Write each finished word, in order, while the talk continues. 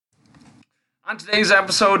On today's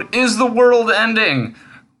episode, is the world ending?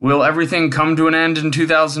 Will everything come to an end in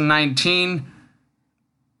 2019?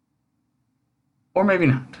 Or maybe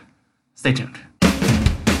not. Stay tuned.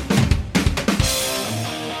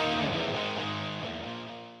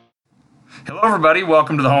 Hello, everybody.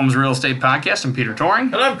 Welcome to the Homes Real Estate Podcast. I'm Peter Toring.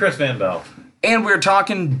 And I'm Chris Van Bell. And we're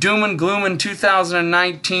talking doom and gloom in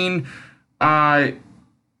 2019.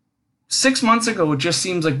 6 months ago, it just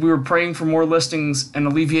seems like we were praying for more listings and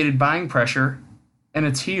alleviated buying pressure, and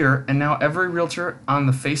it's here. And now every realtor on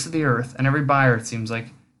the face of the earth and every buyer, it seems like,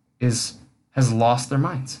 has lost their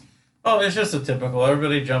minds. Oh, it's just a typical.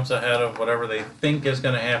 Everybody jumps ahead of whatever they think is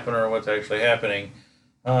going to happen or what's actually happening.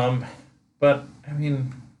 But I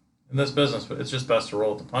mean, in this business, it's just best to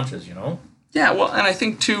roll with the punches, you know. Yeah, well, and I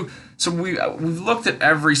think too. So we've looked at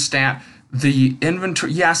every stat. The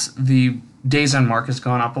inventory, yes, the days on market has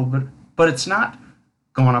gone up a little bit, but it's not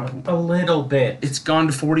gone up a little bit. It's gone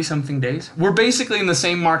to 40-something days. We're basically in the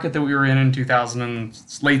same market that we were in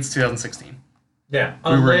late 2016. Yeah,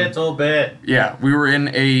 little bit. Yeah, we were in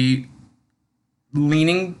a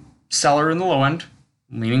leaning seller in the low end,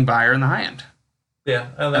 leaning buyer in the high end. Yeah,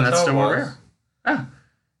 and that's still where we are. Yeah,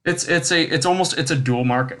 it's a dual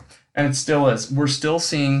market, and it still is. We're still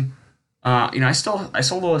seeing, I sold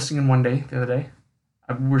a listing in one day the other day.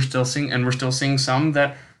 We're still seeing some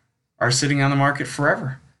that are sitting on the market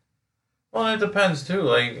forever. Well, it depends too.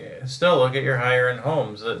 Like, still look at your higher end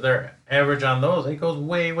homes. Their average on those, it goes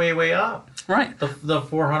way, way, way up. Right. The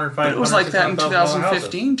 400, 500. But it was like that in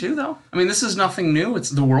 2015 too, though. I mean, this is nothing new.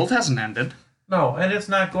 The world hasn't ended. No, and it's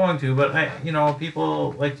not going to. But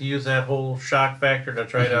people like to use that whole shock factor to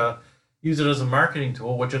try to use it as a marketing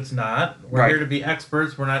tool, which it's not. We're here to be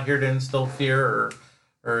experts. We're not here to instill fear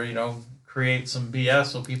or create some BS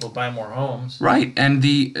so people buy more homes. Right. And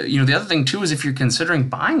the other thing too is if you're considering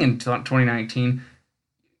buying in 2019,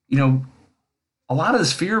 a lot of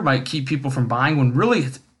this fear might keep people from buying when really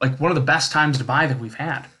it's like one of the best times to buy that we've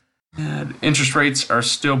had. And interest rates are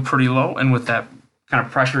still pretty low, and with that kind of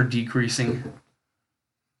pressure decreasing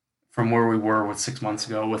from where we were with 6 months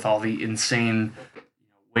ago with all the insane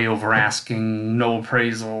way over asking, no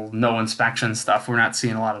appraisal, no inspection stuff, we're not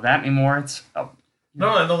seeing a lot of that anymore.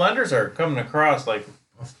 No, and the lenders are coming across like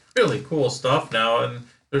really cool stuff now, and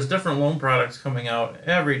there's different loan products coming out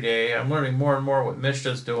every day. I'm learning more and more what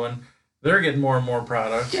Mishta's doing. They're getting more and more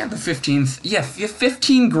products. Yeah, the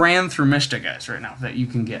 15 grand through Mishta, guys, right now that you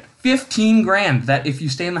can get. 15 grand that if you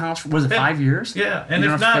stay in the house for 5 years? Yeah, and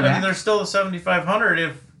if not, there's still the 7,500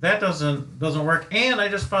 if that doesn't work. And I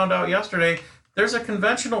just found out yesterday there's a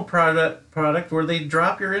conventional product where they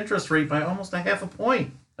drop your interest rate by almost a half a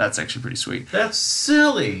point. That's actually pretty sweet. That's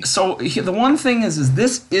silly. So the one thing is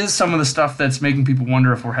this is some of the stuff that's making people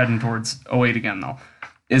wonder if we're heading towards 08 again, though.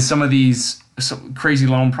 Is some of these crazy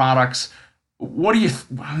loan products. What do you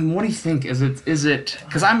think? Is it?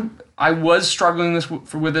 Because I was struggling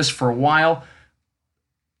with this for a while.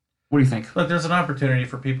 What do you think? Look, there's an opportunity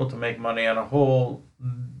for people to make money on a whole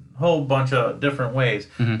bunch of different ways.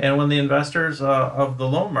 Mm-hmm. And when the investors of the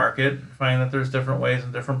loan market find that there's different ways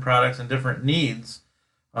and different products and different needs,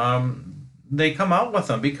 they come out with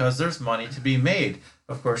them because there's money to be made.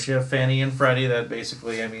 Of course, you have Fannie and Freddie that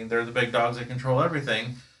basically, they're the big dogs that control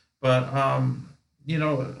everything. But,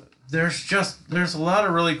 there's a lot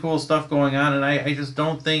of really cool stuff going on, and I just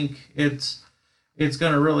don't think it's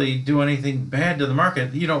going to really do anything bad to the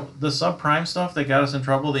market. The subprime stuff that got us in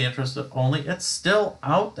trouble, the interest only, it's still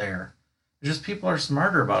out there. Just people are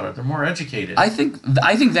smarter about it. They're more educated. I think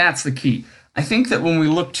that's the key. I think that when we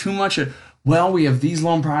look too much at, we have these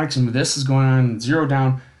loan products and this is going on, zero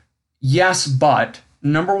down. Yes, but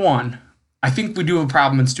number one, I think we do have a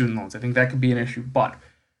problem in student loans. I think that could be an issue, but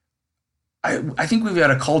I think we've got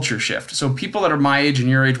a culture shift. So people that are my age and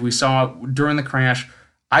your age, we saw during the crash.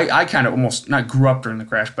 I kind of almost not grew up during the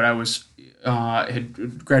crash, but I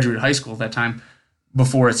had graduated high school at that time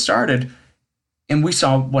before it started, and we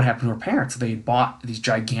saw what happened to our parents. They had bought these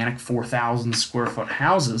gigantic 4,000 square foot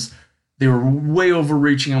houses. They were way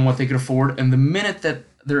overreaching on what they could afford, and the minute that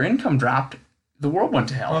their income dropped, the world went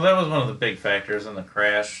to hell. Well, that was one of the big factors in the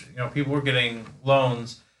crash. People were getting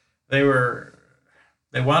loans. They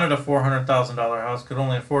wanted a $400,000 house, could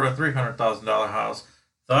only afford a $300,000 house.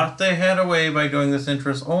 Thought they had a way by doing this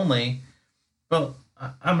interest only. But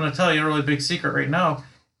I'm going to tell you a really big secret right now.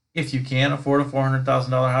 If you can't afford a $400,000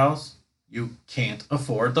 house, you can't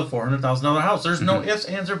afford the $400,000 house. There's no ifs,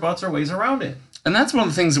 ands, or buts or ways around it. And that's one of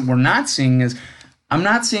the things that we're not seeing is I'm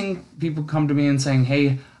not seeing people come to me and saying,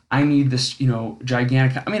 hey, I need this,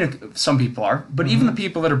 gigantic. Some people are, but even the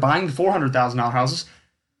people that are buying the $400,000 houses,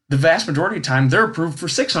 the vast majority of the time they're approved for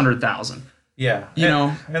 $600,000. Yeah,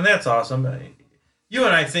 and that's awesome. You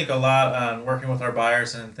and I think a lot on working with our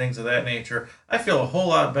buyers and things of that nature. I feel a whole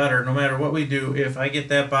lot better no matter what we do if I get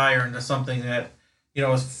that buyer into something that,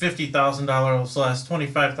 is $50,000 less,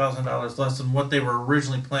 $25,000 less than what they were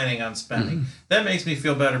originally planning on spending. Mhm. That makes me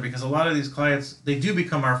feel better because a lot of these clients, they do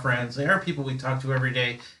become our friends. They are people we talk to every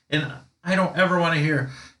day, and I don't ever want to hear,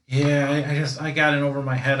 yeah, I got in over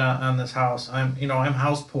my head on this house. I'm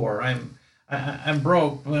house poor. I'm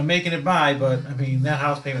broke. I'm making it by, but I mean that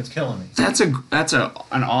house payment's killing me. That's an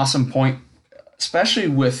awesome point, especially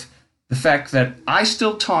with the fact that I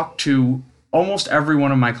still talk to almost every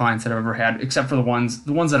one of my clients that I've ever had, except for the ones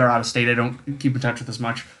that are out of state. I don't keep in touch with as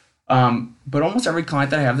much. But almost every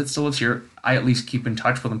client that I have that still lives here, I at least keep in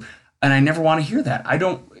touch with them, and I never want to hear that. I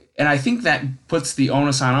don't, and I think that puts the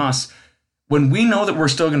onus on us when we know that we're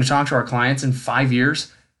still going to talk to our clients in 5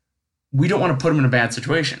 years. We don't want to put them in a bad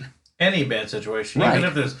situation. Any bad situation, Right. even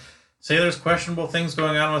if there's questionable things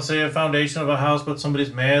going on with, say, a foundation of a house, but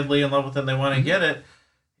somebody's madly in love with it and they want to get it.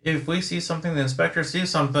 If we see something, the inspector sees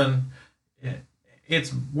something,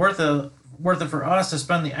 it's worth it for us to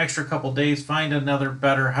spend the extra couple days, find another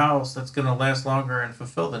better house that's going to last longer and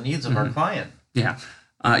fulfill the needs of our client. Yeah.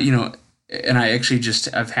 And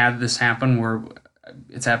I've had this happen where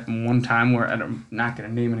it's happened one time where I'm not going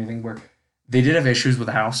to name anything, where they did have issues with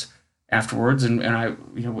the house afterwards, and I,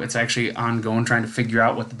 it's actually ongoing trying to figure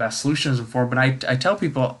out what the best solution is for. But I tell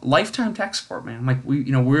people, lifetime tech support, man. I'm like,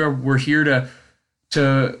 we're here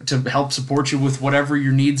to help support you with whatever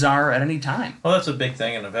your needs are at any time. Well, that's a big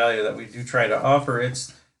thing and a value that we do try to offer.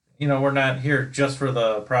 It's, we're not here just for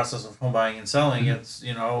the process of home buying and selling. Mm-hmm. It's,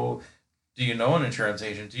 do you know an insurance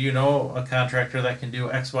agent? Do you know a contractor that can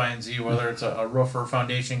do X, Y, and Z, whether it's a roofer,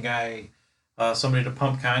 foundation guy, somebody to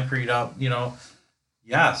pump concrete up,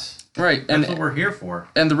 Yes. Right. That's what we're here for.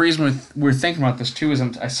 And the reason we're thinking about this too is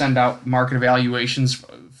I send out market evaluations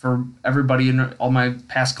for everybody and all my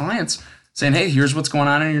past clients saying, hey, here's what's going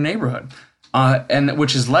on in your neighborhood. And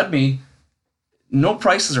which has led me, no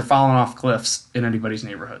prices are falling off cliffs in anybody's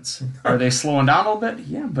neighborhoods. Are they slowing down a little bit?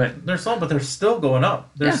 Yeah, but they're still going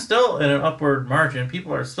up. They're Yeah. still in an upward margin.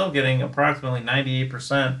 People are still getting approximately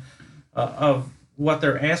 98% of what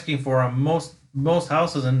they're asking for on most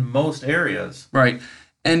houses in most areas. right.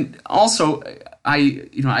 And also,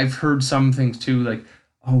 I've heard some things too, like,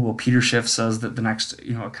 oh well, Peter Schiff says that the next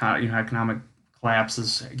economic collapse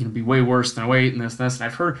is going to be way worse than 08 and this and this.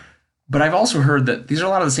 And I've also heard that these are a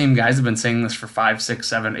lot of the same guys that have been saying this for 5, 6,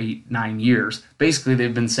 7, 8, 9 years. Basically,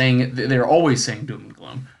 they've been saying it. They're always saying doom and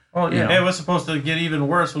gloom. Well, yeah, it was supposed to get even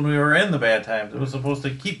worse when we were in the bad times. It was supposed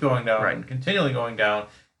to keep going down Right. and continually going down,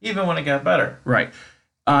 even when it got better. Right.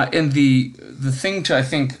 And the thing to, I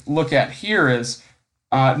think, look at here is,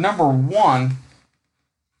 number one,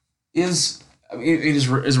 is a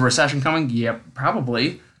recession coming? Yeah,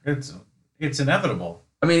 probably. It's inevitable.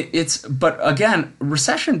 I mean, but again,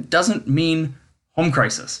 recession doesn't mean home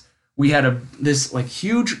crisis. We had this like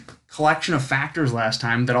huge collection of factors last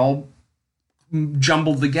time that all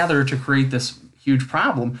jumbled together to create this huge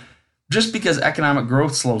problem. Just because economic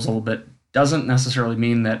growth slows a little bit doesn't necessarily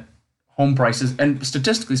mean that home prices, and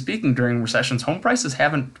statistically speaking, during recessions, home prices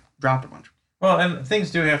haven't dropped a bunch. Well, and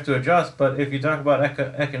things do have to adjust, but if you talk about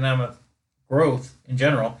economic growth in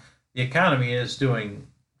general, the economy is doing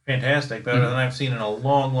fantastic, better than I've seen in a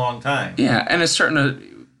long, long time. Yeah, and it's starting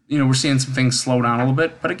to, we're seeing some things slow down a little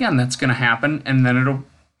bit, but again, that's going to happen, and then it'll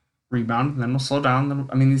rebound, and then it'll slow down.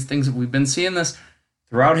 I mean, these things, we've been seeing this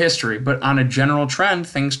throughout history, but on a general trend,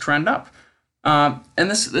 things trend up. And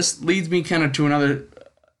this leads me kind of to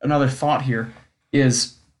another thought here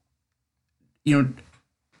is,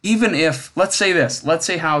 even if, let's say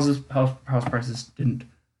house prices didn't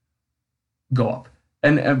go up,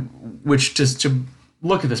 and which, just to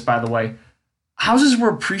look at this, by the way, houses were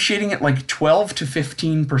appreciating at like 12 to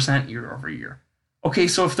 15% year over year. Okay,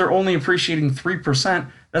 so if they're only appreciating 3%,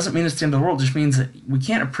 doesn't mean it's the end of the world. It just means that we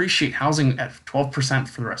can't appreciate housing at 12%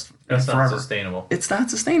 for the rest of it. That's not forever. sustainable. It's not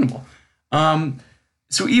sustainable.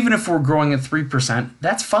 So even if we're growing at 3%,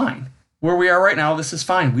 that's fine. Where we are right now, this is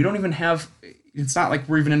fine. We don't even have. It's not like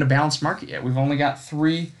we're even in a balanced market yet. We've only got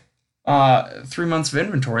 3 months of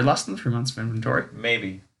inventory, less than 3 months of inventory.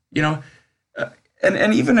 Maybe.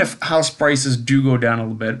 And even if house prices do go down a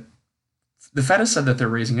little bit, the Fed has said that they're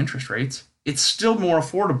raising interest rates. It's still more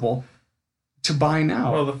affordable to buy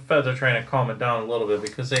now. Well, the Feds are trying to calm it down a little bit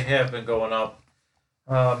because they have been going up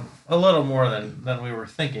a little more than we were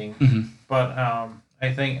thinking. Mm-hmm. But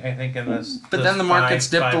I think in this. But then the market's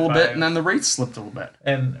dipped a little bit, and then the rates slipped a little bit.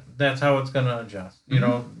 And that's how it's going to adjust.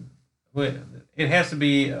 It has to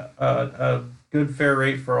be a good, fair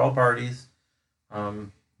rate for all parties.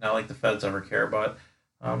 Not like the Feds ever care, but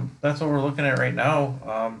That's what we're looking at right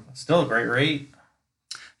now. Still a great rate.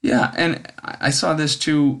 Yeah, and I saw this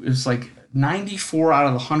too. It's like 94 out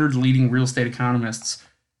of the 100 leading real estate economists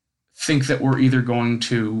think that we're either going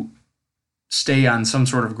to stay on some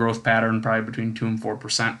sort of growth pattern, probably between 2 and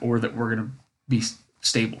 4%, or that we're going to be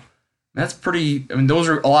stable. That's pretty. I mean, those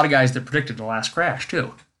are a lot of guys that predicted the last crash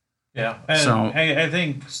too. Yeah, and So I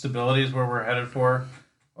think stability is where we're headed for.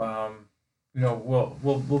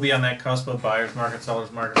 We'll be on that cusp of buyer's market,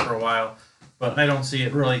 seller's market for a while, but I don't see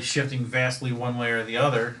it really shifting vastly one way or the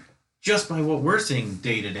other, just by what we're seeing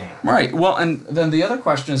day to day. right. Well, and then the other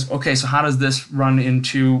question is, okay, so how does this run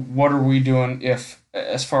into what are we doing if,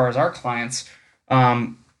 as far as our clients,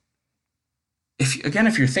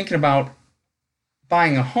 if you're thinking about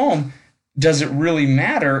buying a home, does it really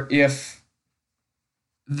matter if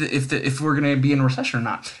we're going to be in a recession or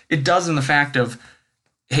not? It does in the fact of,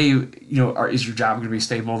 hey, is your job going to be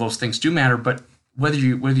stable? Those things do matter, but whether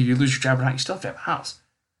you lose your job or not, you still have to have a house.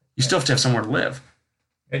 You still have to have somewhere to live.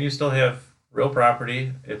 And you still have real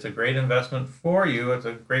property. It's a great investment for you. It's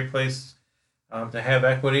a great place to have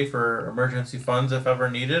equity for emergency funds if ever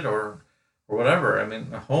needed, or whatever. I mean,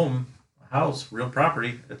 a home, a house, real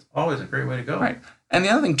property, it's always a great way to go. Right. And the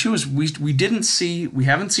other thing too is we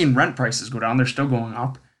haven't seen rent prices go down. They're still going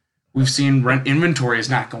up. We've seen rent inventory is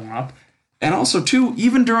not going up. And also too,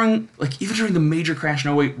 even during the major crash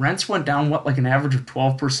in '08, rents went down like an average of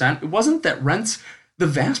 12%. It wasn't that rents, the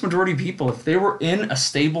vast majority of people, if they were in a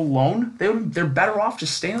stable loan, they're better off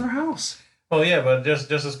just staying in their house. Well, yeah, but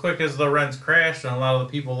just as quick as the rents crashed and a lot of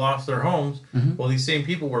the people lost their homes, well, these same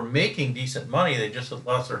people were making decent money. They just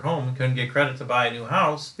lost their home and couldn't get credit to buy a new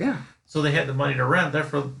house. Yeah. So they had the money to rent.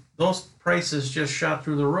 Therefore, those prices just shot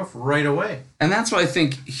through the roof right away. And that's why I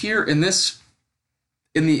think here in the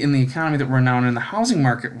economy that we're now in the housing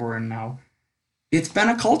market we're in now, it's been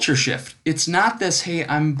a culture shift. It's not this, hey,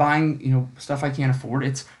 I'm buying stuff I can't afford.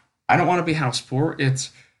 It's I don't want to be house poor.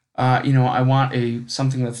 It's I want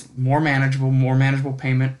something that's more manageable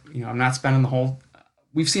payment. I'm not spending the whole.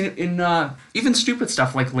 We've seen it in even stupid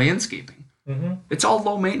stuff like landscaping. Mm-hmm. It's all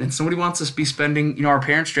low maintenance. Nobody wants us to be spending. Our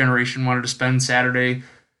parents' generation wanted to spend Saturday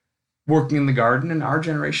working in the garden, and our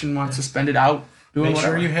generation wants to spend it out doing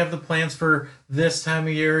whatever. Make sure you have the plans for this time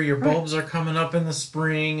of year. Your bulbs are coming up in the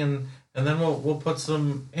spring, and then we'll put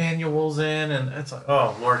some annuals in, and it's like,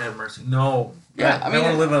 oh, Lord have mercy. No. Yeah, I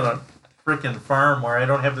want to live on a freaking farm where I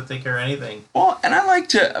don't have to take care of anything. Well, and I like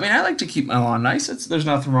to keep my lawn nice. There's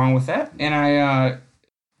nothing wrong with that. And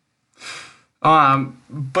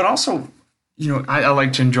but also, I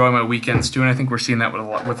like to enjoy my weekends too, and I think we're seeing that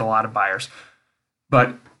with a lot of buyers.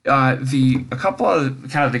 But a couple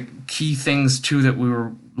of kind of the key things too that we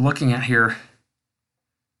were looking at here,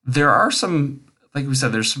 there are some, like we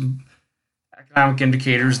said, there's some economic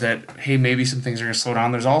indicators that, hey, maybe some things are going to slow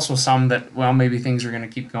down. There's also some that, well, maybe things are going to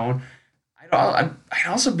keep going. I'd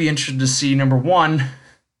also be interested to see, number one,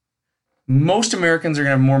 most Americans are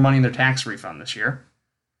going to have more money in their tax refund this year.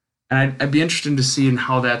 And I'd be interested to see in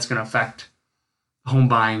how that's going to affect home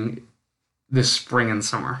buying this spring and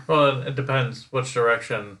summer. Well, it depends which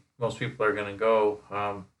direction most people are going to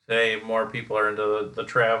go. Today, more people are into the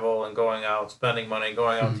travel and going out, spending money,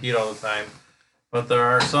 going out to eat all the time. But there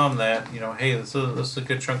are some that, hey, this is a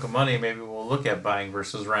good chunk of money. Maybe we'll look at buying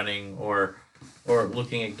versus renting, or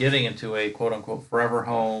looking at getting into a quote-unquote forever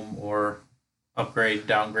home, or upgrade,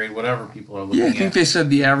 downgrade, whatever people are looking at. Yeah, I think they said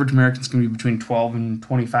the average American's going to be between $1,200 and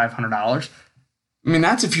 $2,500. I mean,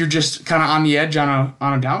 that's if you're just kind of on the edge on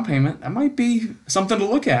a down payment. That might be something to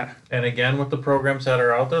look at. And again, with the programs that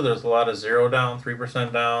are out there's a lot of 0 down,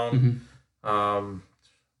 3% down. Mm-hmm.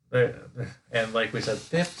 And like we said,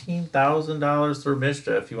 $15,000 through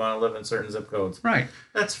MSHA if you want to live in certain zip codes. Right.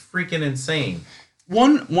 That's freaking insane.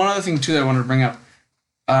 One other thing, too, that I wanted to bring up,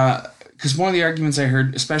 because one of the arguments I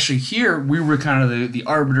heard, especially here, we were kind of the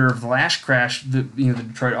arbiter of the last crash, the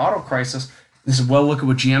Detroit auto crisis. They said, well, look at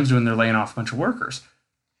what GM's doing. They're laying off a bunch of workers.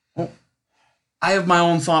 Well, I have my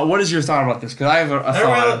own thought. What is your thought about this? Because I have a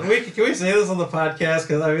thought. Can we say this on the podcast?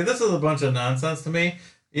 Because, this is a bunch of nonsense to me.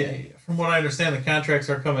 Yeah, from what I understand, the contracts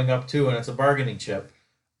are coming up, too, and it's a bargaining chip.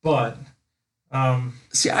 But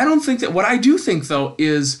see, I don't think that. What I do think, though,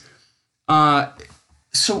 is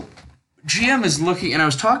so GM is looking, and I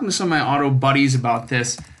was talking to some of my auto buddies about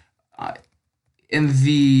this, in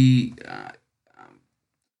the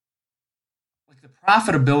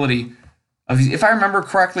profitability of these. If I remember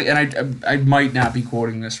correctly, and I might not be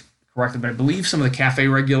quoting this correctly, but I believe some of the CAFE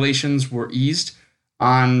regulations were eased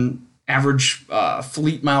on average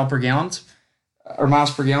fleet miles per gallon.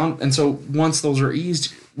 And so once those are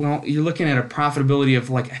eased, well, you're looking at a profitability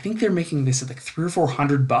of I think they said $300 or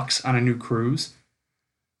 $400 on a new cruise.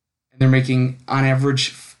 They're making on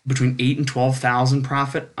average between 8 and 12,000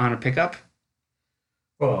 profit on a pickup.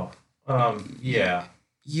 Well, yeah.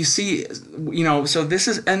 You see, so this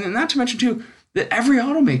is, and not to mention too that every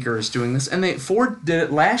automaker is doing this, and Ford did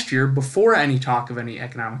it last year before any talk of any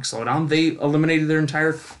economic slowdown. They eliminated their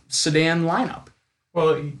entire sedan lineup.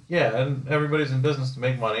 Well, yeah, and everybody's in business to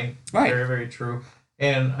make money. Right. Very, very true.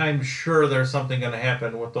 And I'm sure there's something going to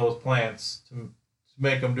happen with those plants to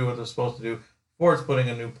make them do what they're supposed to do. Ford's putting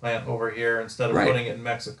a new plant over here instead of putting it in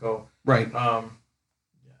Mexico. Right.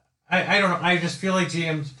 I don't know. I just feel like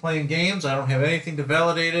GM's playing games. I don't have anything to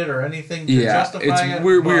validate it or anything to justify it.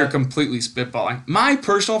 We're completely spitballing. My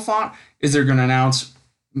personal thought is they're going to announce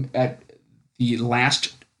at the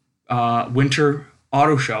last winter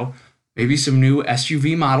auto show maybe some new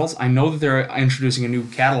SUV models. I know that they're introducing a new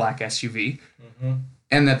Cadillac SUV,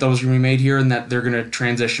 and that those are going to be made here, and that they're going to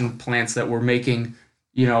transition plants that were making,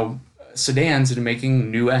 sedans into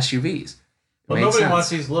making new SUVs. Well, nobody wants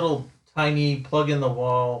these little tiny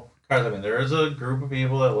plug-in-the-wall cars. I mean, there is a group of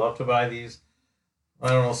people that love to buy these. I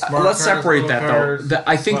don't know. Smart let's cars, separate that cars, though.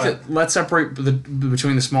 I think that let's separate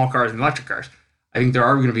between the small cars and electric cars. I think there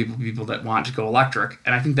are going to be people that want to go electric,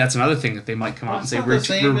 and I think that's another thing that they might come out and say we're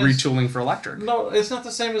retooling for electric. No, it's not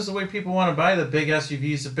the same as the way people want to buy the big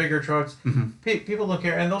SUVs, the bigger trucks. People look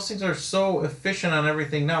here, and those things are so efficient on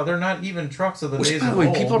everything now. They're not even trucks of the days of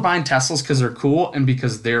old. People are buying Teslas because they're cool and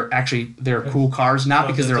because they're cool cars, not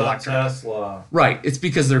because they're electric. Tesla. Right, it's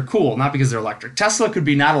because they're cool, not because they're electric. Tesla could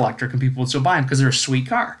be not electric, and people would still buy them because they're a sweet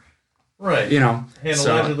car. Right. And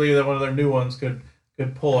allegedly that one of their new ones could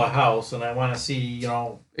pull a house, and I want to see,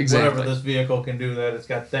 whatever this vehicle can do, that it's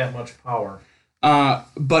got that much power.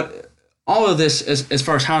 But all of this, as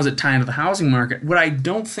far as how does it tie into the housing market, what I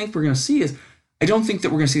don't think we're going to see is, I don't think that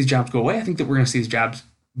we're going to see these jobs go away. I think that we're going to see these jobs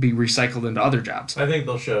be recycled into other jobs. I think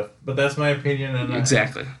they'll shift, but that's my opinion. And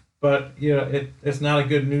exactly. But, it's not a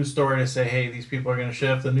good news story to say, hey, these people are going to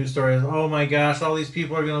shift. The news story is, oh my gosh, all these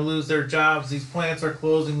people are going to lose their jobs. These plants are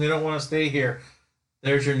closing. They don't want to stay here.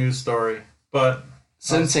 There's your news story. But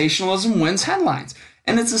sensationalism wins headlines.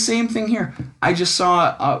 And it's the same thing here. I just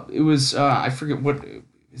saw, it was, I forget what,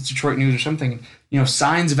 it's Detroit News or something,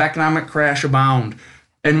 signs of economic crash abound.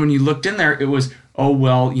 And when you looked in there, it was,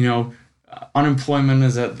 unemployment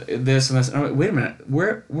is at this and this. And I'm like, wait a minute,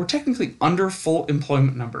 we're technically under full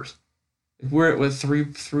employment numbers. We're at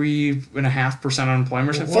 3.5%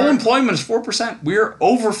 unemployment. Full employment is 4%. We're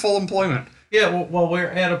over full employment. Yeah, well, we're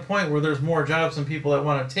at a point where there's more jobs than people that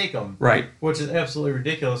want to take them. Right. Which is absolutely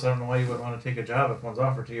ridiculous. I don't know why you would want to take a job if one's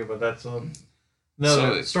offered to you, but that's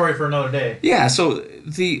another story for another day. Yeah, so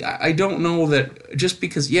I don't know that just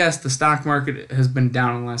because, yes, the stock market has been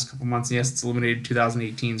down in the last couple months, and yes, it's eliminated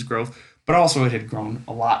 2018's growth, but also it had grown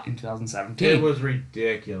a lot in 2017. It was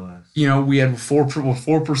ridiculous. We had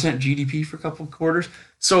 4% GDP for a couple of quarters.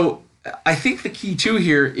 So I think the key, too,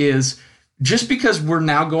 here is just because we're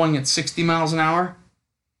now going at 60 miles an hour,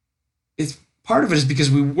 part of it is because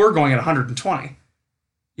we were going at 120.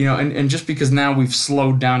 And just because now we've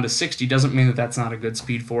slowed down to 60 doesn't mean that that's not a good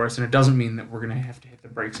speed for us, and it doesn't mean that we're going to have to hit the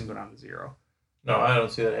brakes and go down to zero. No, I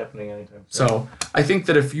don't see that happening anytime soon. So I think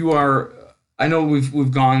that if you are, I know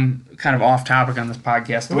we've gone kind of off topic on this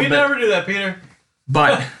podcast. We never do that, Peter.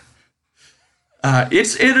 But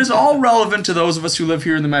it is all relevant to those of us who live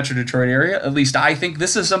here in the Metro Detroit area. At least I think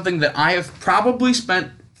this is something that I have probably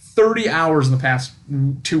spent 30 hours in the past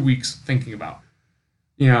 2 weeks thinking about.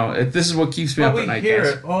 This is what keeps me up at night. We hear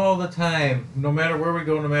it all the time, no matter where we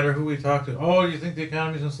go, no matter who we talk to. Oh, do you think the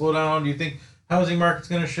economy's going to slow down? Do you think housing market's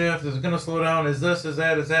going to shift? Is it going to slow down? Is this, is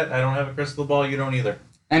that, is that? I don't have a crystal ball. You don't either.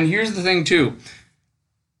 And here's the thing, too.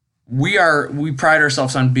 We pride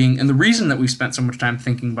ourselves on being, and the reason that we spent so much time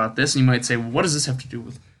thinking about this, and you might say, well, what does this have to do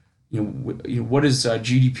with, what does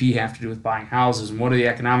GDP have to do with buying houses, and what do the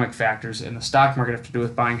economic factors in the stock market have to do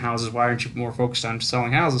with buying houses? Why aren't you more focused on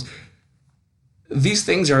selling houses? These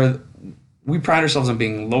things we pride ourselves on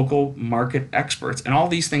being local market experts, and all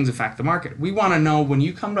these things affect the market. We want to know when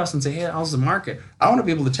you come to us and say, hey, how's the market? I want to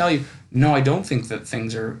be able to tell you, no, I don't think that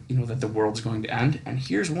things are, that the world's going to end, and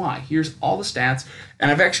here's why. Here's all the stats,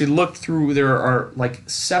 and I've actually looked through, there are like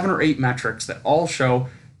 7 or 8 metrics that all show,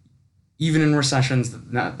 even in recessions,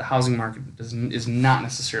 that the housing market is not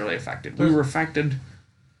necessarily affected. We were affected.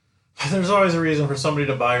 There's always a reason for somebody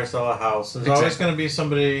to buy or sell a house. There's always going to be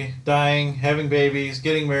somebody dying, having babies,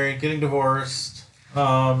 getting married, getting divorced.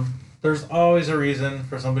 There's always a reason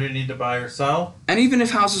for somebody to need to buy or sell. And even if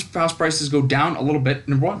house prices go down a little bit,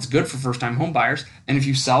 number one, it's good for first-time home buyers. And if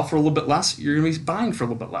you sell for a little bit less, you're going to be buying for a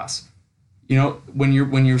little bit less. When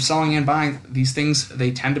you're selling and buying, these things, they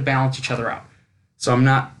tend to balance each other out. So I'm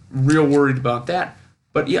not real worried about that.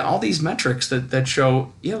 But yeah, all these metrics that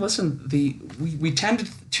show, yeah, listen, we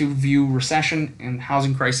tend to view recession and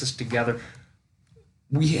housing crisis together.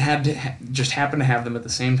 We had to just happen to have them at the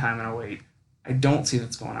same time in 08. I don't see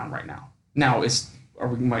that's going on right now. Now,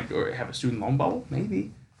 might have a student loan bubble?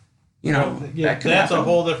 Maybe. That's happen. a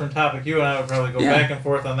whole different topic. You and I would probably go back and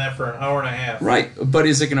forth on that for an hour and a half. Right, but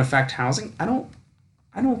is it going to affect housing? I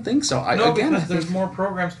don't think so. Because there's more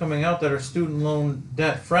programs coming out that are student loan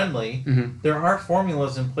debt friendly. Mm-hmm. There are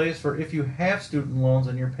formulas in place for if you have student loans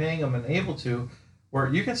and you're paying them and able to,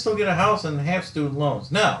 where you can still get a house and have student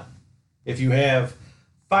loans. Now, if you have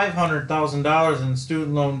 $500,000 in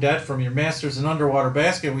student loan debt from your master's in underwater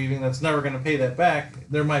basket weaving that's never going to pay that back,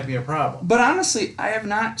 there might be a problem. But honestly, I have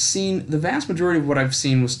not seen, the vast majority of what I've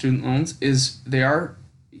seen with student loans is a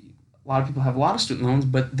lot of people have a lot of student loans,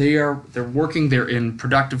 but they're working, they're in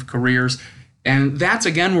productive careers. And that's,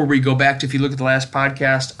 again, where we go back to, if you look at the last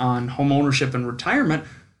podcast on home ownership and retirement,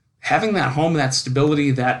 having that home, that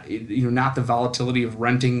stability, that, not the volatility of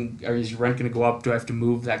renting. Is your rent going to go up? Do I have to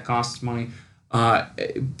move? That costs money.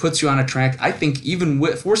 It puts you on a track. I think even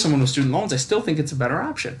for someone with student loans, I still think it's a better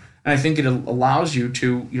option. And I think it allows you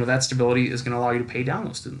to, that stability is going to allow you to pay down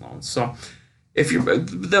those student loans. So if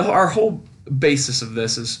our whole basis of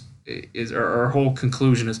this is our whole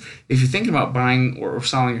conclusion is, if you're thinking about buying or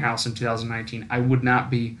selling your house in 2019, I would not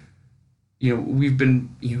be, we've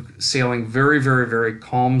been sailing very, very, very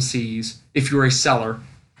calm seas if you're a seller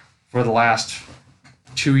for the last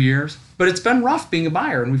 2 years. But it's been rough being a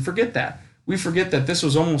buyer, and we forget that. We forget that this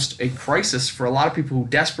was almost a crisis for a lot of people who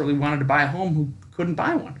desperately wanted to buy a home who couldn't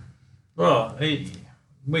buy one. Well,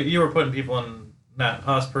 you were putting people in, not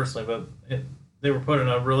us personally, but they were put in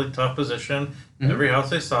a really tough position. Mm-hmm. Every house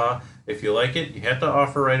they saw, if you like it, you had to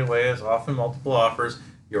offer right away, as often multiple offers.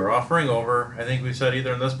 You're offering over. I think we said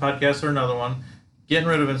either in this podcast or another one, getting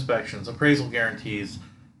rid of inspections, appraisal guarantees,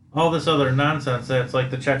 all this other nonsense that's like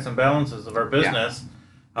the checks and balances of our business.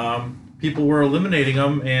 Yeah. People were eliminating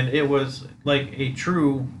them, and it was like a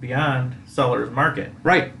true beyond seller's market.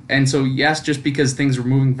 Right. And so, yes, just because things were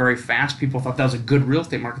moving very fast, people thought that was a good real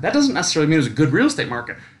estate market. That doesn't necessarily mean it was a good real estate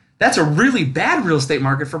market. That's a really bad real estate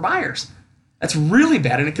market for buyers. That's really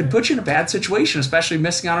bad, and it could put you in a bad situation, especially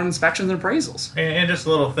missing out on inspections and appraisals. And just a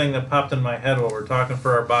little thing that popped in my head while we're talking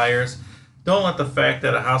for our buyers. Don't let the fact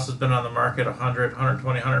that a house has been on the market 100,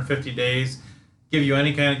 120, 150 days give you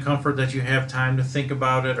any kind of comfort that you have time to think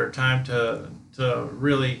about it or time to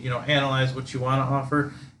really analyze what you want to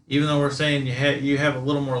offer. Even though we're saying you have a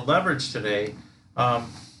little more leverage today,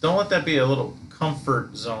 don't let that be a little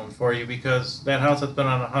comfort zone for you, because that house that's been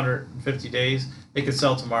on 150 days, it could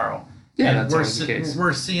sell tomorrow. Yeah, and that's always the case.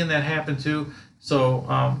 We're seeing that happen too.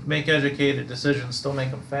 So make educated decisions. Still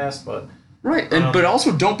make them fast, but right. But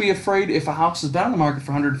also don't be afraid if a house has been on the market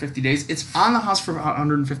for 150 days. It's on the house for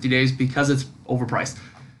 150 days because it's overpriced.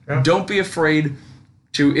 Yeah. Don't be afraid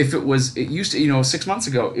to, if it used to, 6 months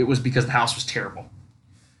ago, it was because the house was terrible.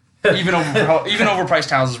 Even overpriced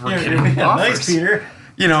houses were getting offers. Nice, Peter.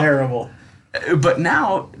 Terrible. But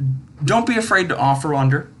now, don't be afraid to offer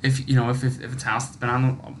under if it's a house that's been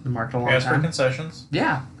on the market a long time. Ask for concessions.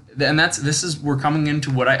 Yeah. And we're coming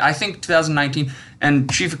into what I think 2019, and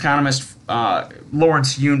chief economist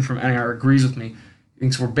Lawrence Yun from NAR agrees with me. He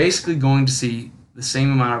thinks we're basically going to see the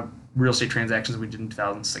same amount of real estate transactions we did in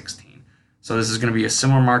 2016. So this is going to be a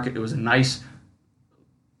similar market. It was a nice,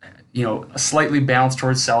 a slightly balanced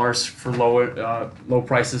towards sellers for low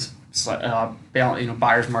prices,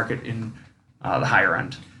 buyer's market in the higher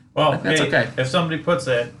end. Well, that's okay. If somebody puts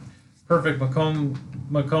that perfect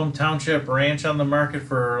Macomb Township ranch on the market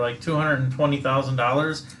for like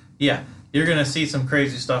 $220,000, yeah, you're going to see some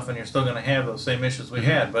crazy stuff, and you're still going to have those same issues we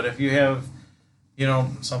had. But if you have,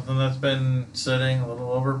 something that's been sitting a little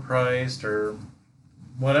overpriced or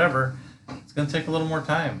whatever, it's going to take a little more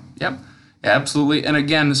time. Yep, yeah, absolutely. And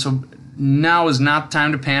again, so now is not the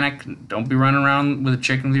time to panic. Don't be running around with a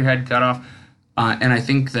chicken with your head cut off. And I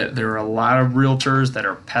think that there are a lot of realtors that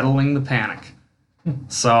are peddling the panic.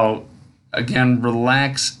 So, again,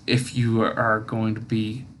 relax if you are going to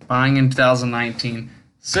be buying in 2019.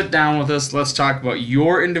 Sit down with us. Let's talk about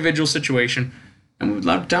your individual situation. And we'd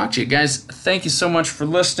love to talk to you. Guys, thank you so much for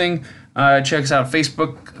listening. Check us out on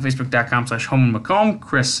Facebook, facebook.com/HomeandMacomb.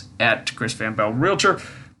 Chris at Chris Van Bell Realtor.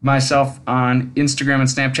 Myself on Instagram and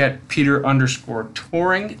Snapchat,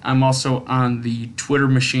 Peter_touring. I'm also on the Twitter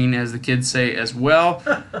machine, as the kids say, as well.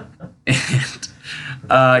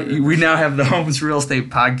 And we now have the Homes Real Estate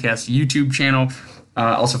Podcast YouTube channel.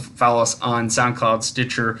 Also follow us on SoundCloud,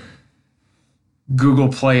 Stitcher, Google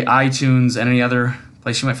Play, iTunes, and any other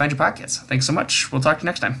place you might find your podcasts. Thanks so much. We'll talk to you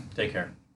next time. Take care.